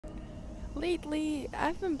Lately,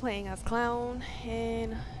 I've been playing as Clown,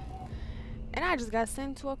 and I just got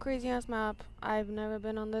sent to a crazy ass map. I've never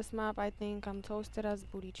been on this map. I think I'm toasted as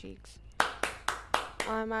booty cheeks.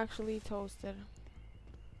 I'm actually toasted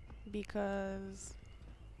because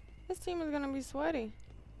this team is gonna be sweaty.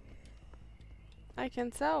 I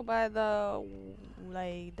can tell by the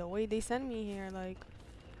way they send me here. Like,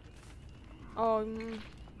 oh,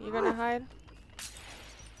 you're gonna hide?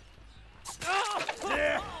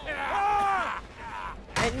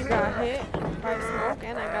 And you got hit by smoke,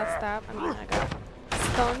 and I got stabbed. I mean, I got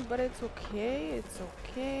stunned, but it's okay. It's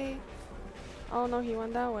okay. Oh no, he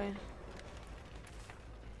went that way.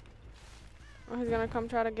 Oh, he's gonna come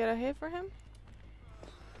try to get a hit for him.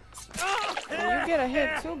 And you get a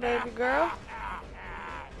hit too, baby girl.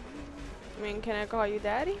 I mean, can I call you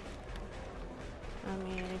daddy? I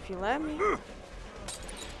mean, if you let me.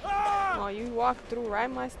 Oh, you walked through right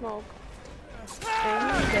my smoke.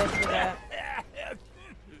 And he's dead for that.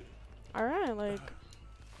 Alright, like,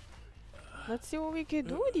 let's see what we can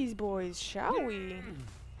do with these boys, shall we?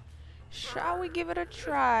 Shall we give it a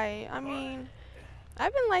try? I mean,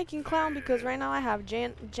 I've been liking Clown because right now I have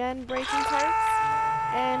gen breaking perks,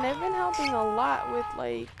 and they've been helping a lot with,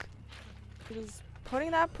 like, just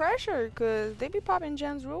putting that pressure, because they be popping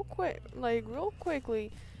gens real quick, like, real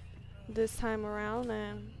quickly this time around,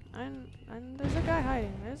 and there's a guy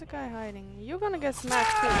hiding. There's a guy hiding. You're gonna get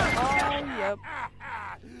smacked too. Oh, yep.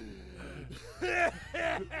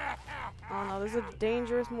 Oh no, this is a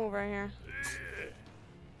dangerous move right here.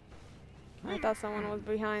 I thought someone was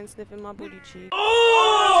behind sniffing my booty cheek.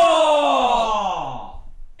 Oh!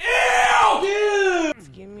 Ew, dude!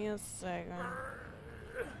 Just give me a second.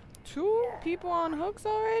 2 people on hooks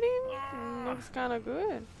already? Looks kind of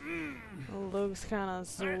good. Looks kind of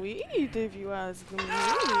sweet, if you ask me.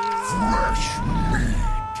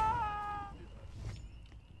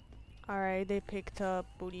 Alright, they picked up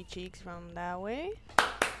booty cheeks from that way.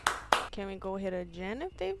 Can we go hit a gen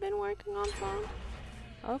if they've been working on some?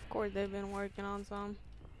 Of course they've been working on some.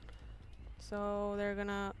 So they're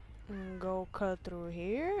gonna go cut through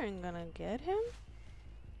here and gonna get him.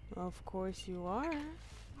 Of course you are.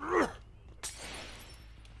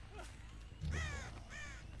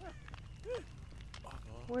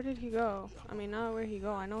 Where did he go? I mean, not where he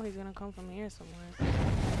go. I know he's gonna come from here somewhere.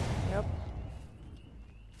 Yep.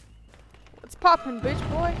 What's poppin', bitch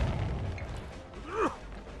boy?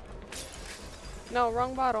 No,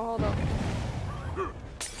 wrong bottle. Hold up.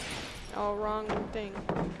 Oh, wrong thing.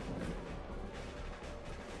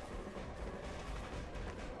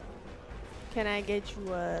 Can I get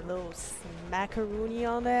you a little smackaroonie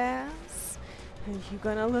on the ass? You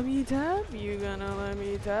gonna let me tap? You gonna let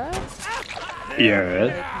me tap? Yeah.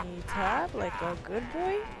 Let me tap like a good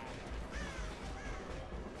boy?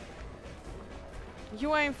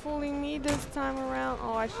 You ain't fooling me this time around.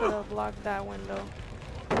 Oh, I should have blocked that window.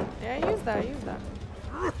 Yeah, use that, use that.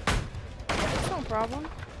 It's no problem.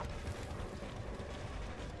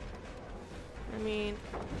 I mean,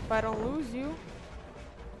 if I don't lose you.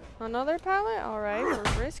 Another pallet? Alright, we're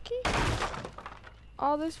risky.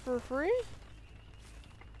 All this for free?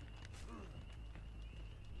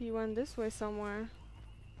 He went this way somewhere.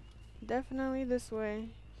 Definitely this way.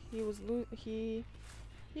 He was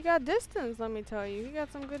he got distance, let me tell you. He got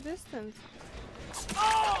some good distance.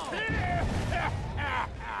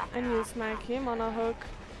 I need to smack him on a hook.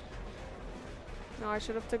 No, I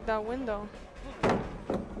should have took that window.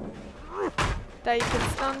 That you can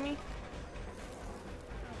stun me.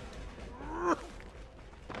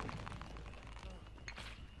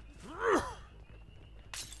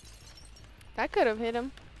 I could have hit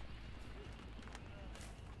him.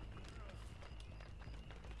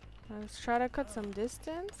 Let's try to cut some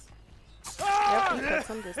distance. Yep, we cut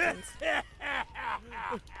some distance.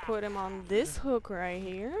 Put him on this hook right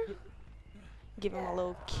here. Give him a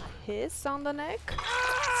little kiss on the neck.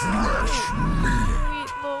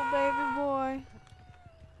 Sweet little baby boy.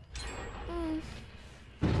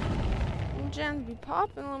 Gens be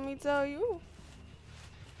popping, let me tell you.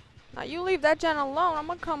 Now you leave that gen alone, I'm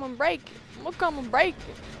gonna come and break it. I'm gonna come and break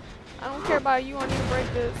it. I don't care about you, I need to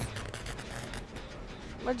break this.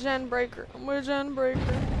 I'm a gen breaker. I'm a gen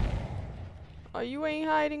breaker. Oh, you ain't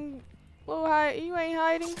hiding. Well, you ain't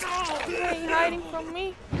hiding. You ain't hiding from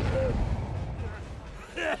me.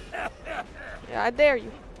 Yeah, I dare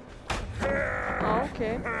you. Oh,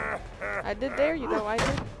 okay. I did dare you though, I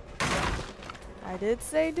did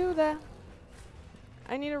say do that.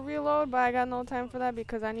 I need to reload, but I got no time for that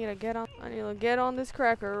because I need to get on this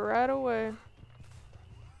cracker right away.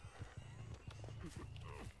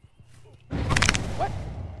 What?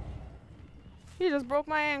 He just broke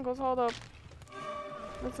my ankles, hold up.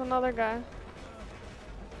 That's another guy.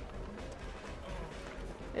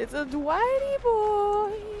 It's a Dwighty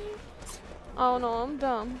boy. Oh no, I'm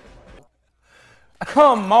dumb.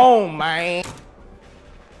 Come on, man.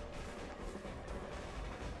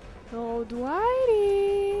 Oh,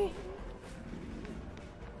 Dwighty.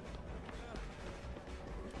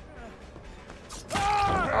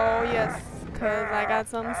 Oh yes, cause I got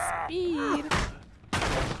some speed.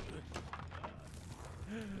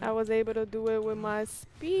 I was able to do it with my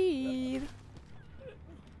speed.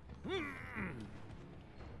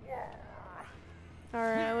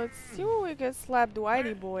 Alright, let's see what we can slap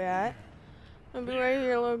Dwighty boy at. Maybe right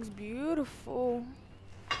here looks beautiful.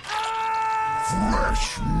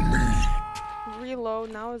 Fresh meat.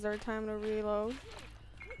 Reload. Now is our time to reload.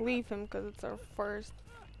 Leave him because it's our first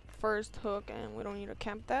hook and we don't need to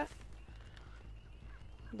camp that.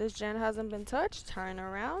 This gen hasn't been touched. Turn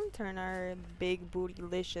around. Turn our big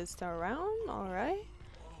bootylicious around. Alright.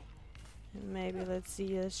 Maybe let's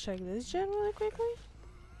see. Let's check this gen really quickly.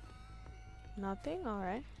 Nothing?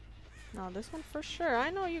 Alright. No, this one for sure.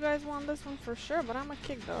 I know you guys want this one for sure, but I'm gonna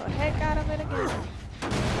kick the heck out of it again.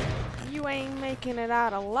 You ain't making it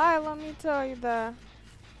out alive, let me tell you that.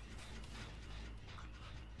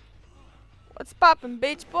 What's poppin',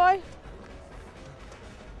 bitch boy?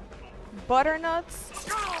 Butternuts?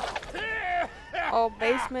 Oh,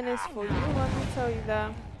 basement is for you, let me tell you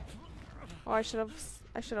that. Oh, I should have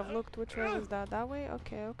looked which way was that. That way?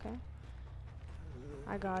 Okay, okay.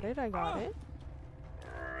 I got it, I got it.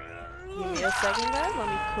 Give me a second, guys. Let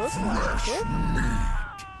me cook.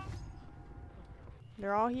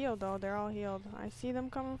 They're all healed, though. They're all healed. I see them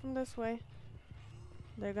coming from this way.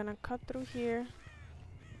 They're gonna cut through here.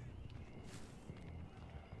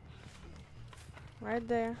 Right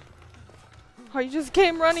there. Oh, you just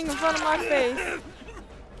came running in front of my face.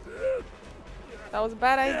 That was a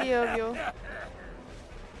bad idea of you.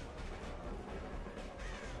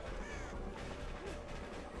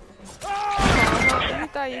 You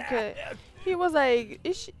thought you could. He was like,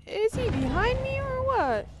 is he behind me or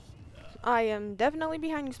what? I am definitely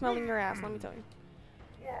behind you, smelling your ass, let me tell you.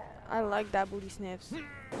 I like that booty sniffs.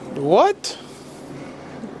 What?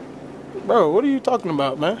 Bro, what are you talking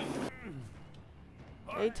about, man?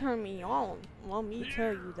 They turn me on. Let me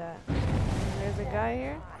tell you that. There's a guy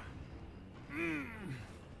here.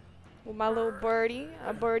 With my little birdie.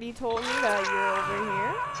 A birdie told me that you're over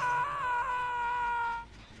here.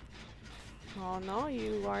 Oh no,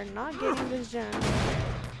 you are not getting this gen.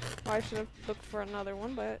 Well, I should have looked for another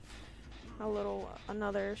one, but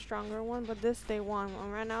another stronger one. But this day one,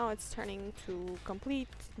 and right now it's turning to complete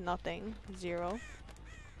nothing, 0.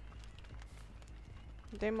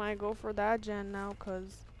 They might go for that gen now,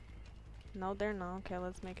 cause no, they're not. Okay,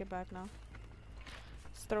 let's make it back now.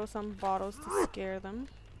 Let's throw some bottles to scare them.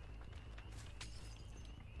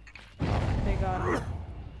 Oh, they got him.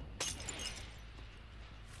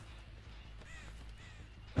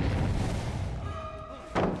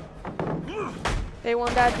 They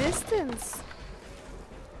won that distance.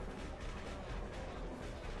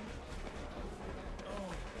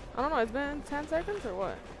 I don't know, it's been 10 seconds or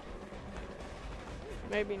what?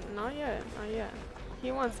 Maybe not yet, not yet.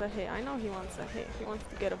 He wants a hit. I know he wants a hit. He wants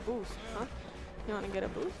to get a boost, huh? You want to get a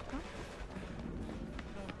boost, huh?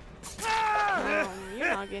 You're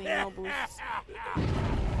not getting no boosts.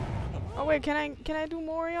 Oh wait, can I do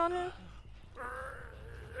Mori on him?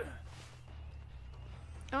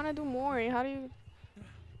 I wanna do Mori. How do you?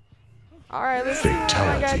 All right, let's see what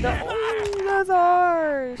my guy does. Oh, that's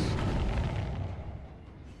ours.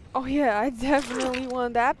 Oh yeah, I definitely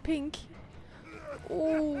want that pink.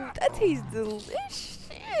 Oh, that tastes delicious.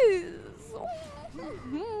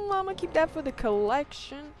 I'm gonna keep that for the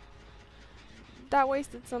collection. That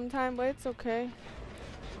wasted some time, but it's okay.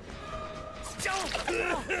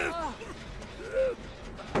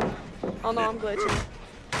 Oh no, I'm glitching.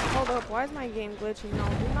 Hold up, why is my game glitching? No,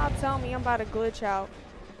 do not tell me I'm about to glitch out.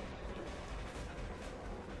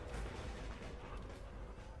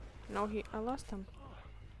 No, I lost him.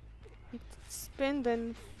 He spinned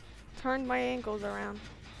and turned my ankles around.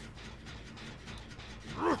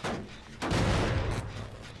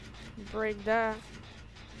 Break that.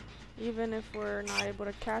 Even if we're not able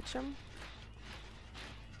to catch him.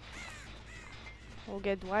 We'll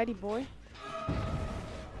get Dwighty boy.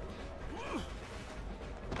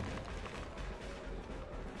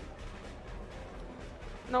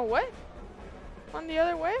 No, what? On the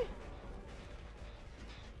other way?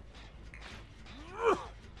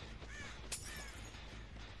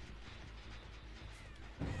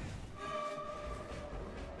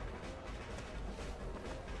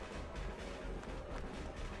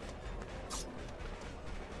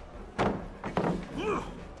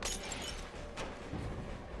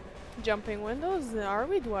 Jumping windows? Are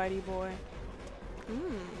we, Dwighty boy?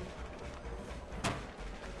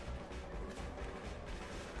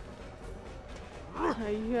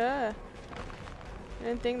 Yeah.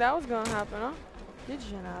 Didn't think that was gonna happen, huh? Did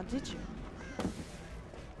you now? Did you?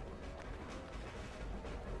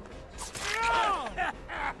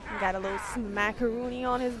 Got a little smackaroonie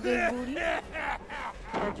on his big booty.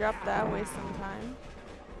 Gotta drop that way sometime.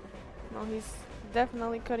 No, he's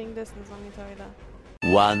definitely cutting distance, let me tell you that.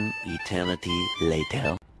 One eternity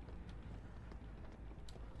later.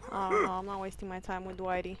 Oh no, I'm not wasting my time with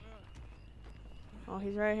Dwighty. Oh,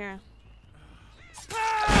 he's right here.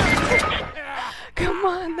 Come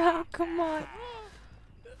on now, come on.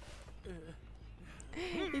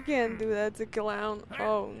 You can't do that to Clown.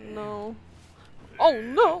 Oh no. Oh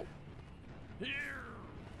no!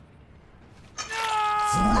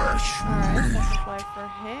 Alright, sacrifice for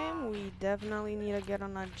him. We definitely need to get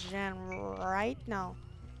on a gen right now.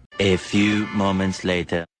 A few moments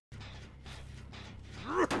later.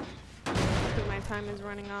 I think my time is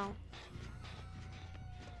running out.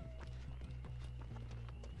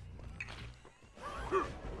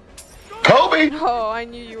 Kobe! Oh, I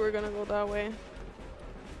knew you were gonna go that way.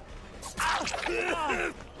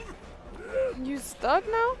 You stuck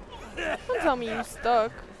now? Don't tell me you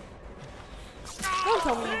stuck. Don't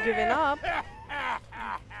tell me you're giving up.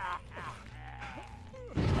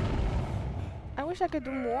 I wish I could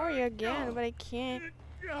do more again, but I can't.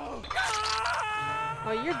 Oh,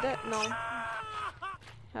 you're dead. No.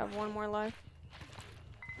 Have one more life.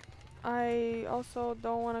 I also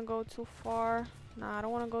don't want to go too far. Nah, I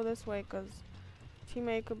don't want to go this way because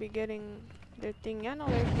teammate could be getting their thing. I know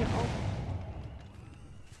they're getting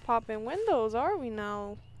popping windows, are we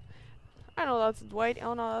now? I know that's Dwight.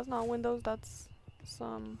 Oh no, that's not windows. That's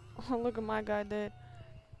some. Oh, look at my guy dead.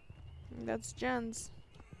 That's gens.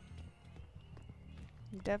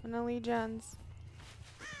 Definitely gens.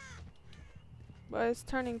 But it's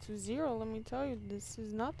turning to 0. Let me tell you, this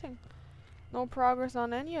is nothing. No progress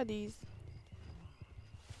on any of these.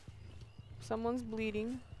 Someone's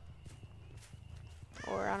bleeding.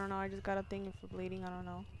 Or I don't know, I just got a thing for bleeding, I don't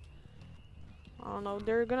know. I don't know,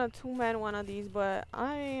 they're gonna two-man one of these, but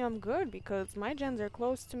I am good because my gens are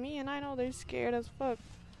close to me and I know they're scared as fuck.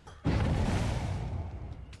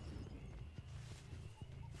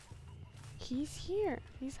 He's here.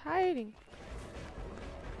 He's hiding.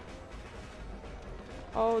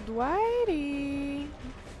 Oh, Dwighty.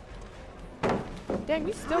 Damn,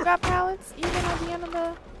 you still got pallets even at the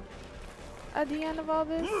end of all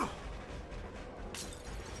this?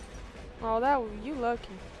 Oh, you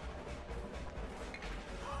lucky.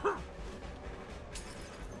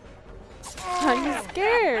 You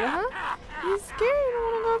scared, huh? You scared? You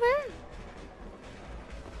wanna go there?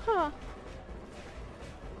 Huh?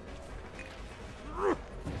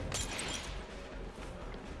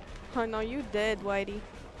 Oh no, you dead, Whitey.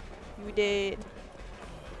 You dead.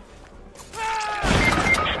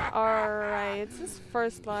 Alright, it's his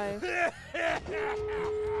first life.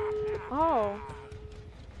 Oh.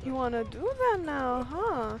 You wanna do that now,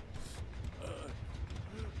 huh?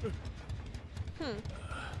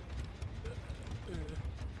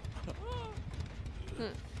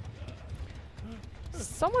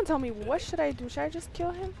 Someone tell me, what should I do? Should I just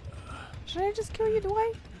kill him? Should I just kill you,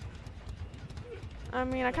 Dwight? I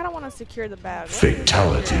mean, I kind of want to secure the bag.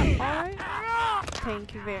 Fatality. Alright.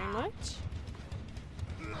 Thank you very much.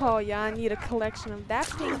 Oh, yeah, I need a collection of that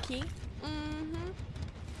pinky.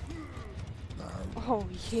 Oh,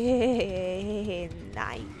 yeah.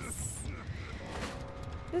 Nice.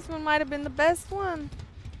 This one might have been the best one.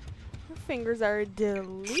 Your fingers are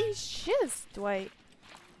delicious, Dwight.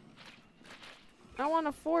 I want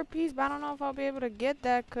a 4-piece, but I don't know if I'll be able to get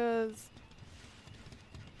that because...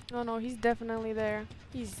 Oh no, he's definitely there.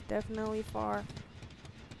 He's definitely far.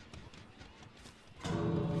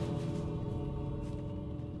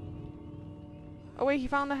 Oh wait, he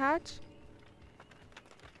found the hatch?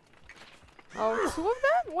 Oh, 2 of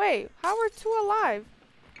them? Wait, how are 2 alive?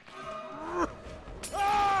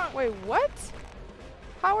 Wait, what?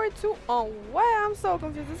 How are 2? Oh, what? I'm so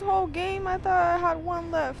confused. This whole game, I thought I had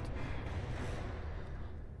 1 left.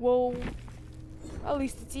 Well, at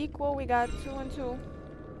least it's equal. We got 2 and 2.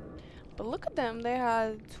 But look at them. They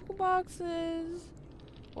had 2 boxes.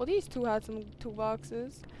 Well, these 2 had some 2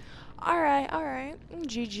 boxes. Alright, alright.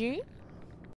 GG.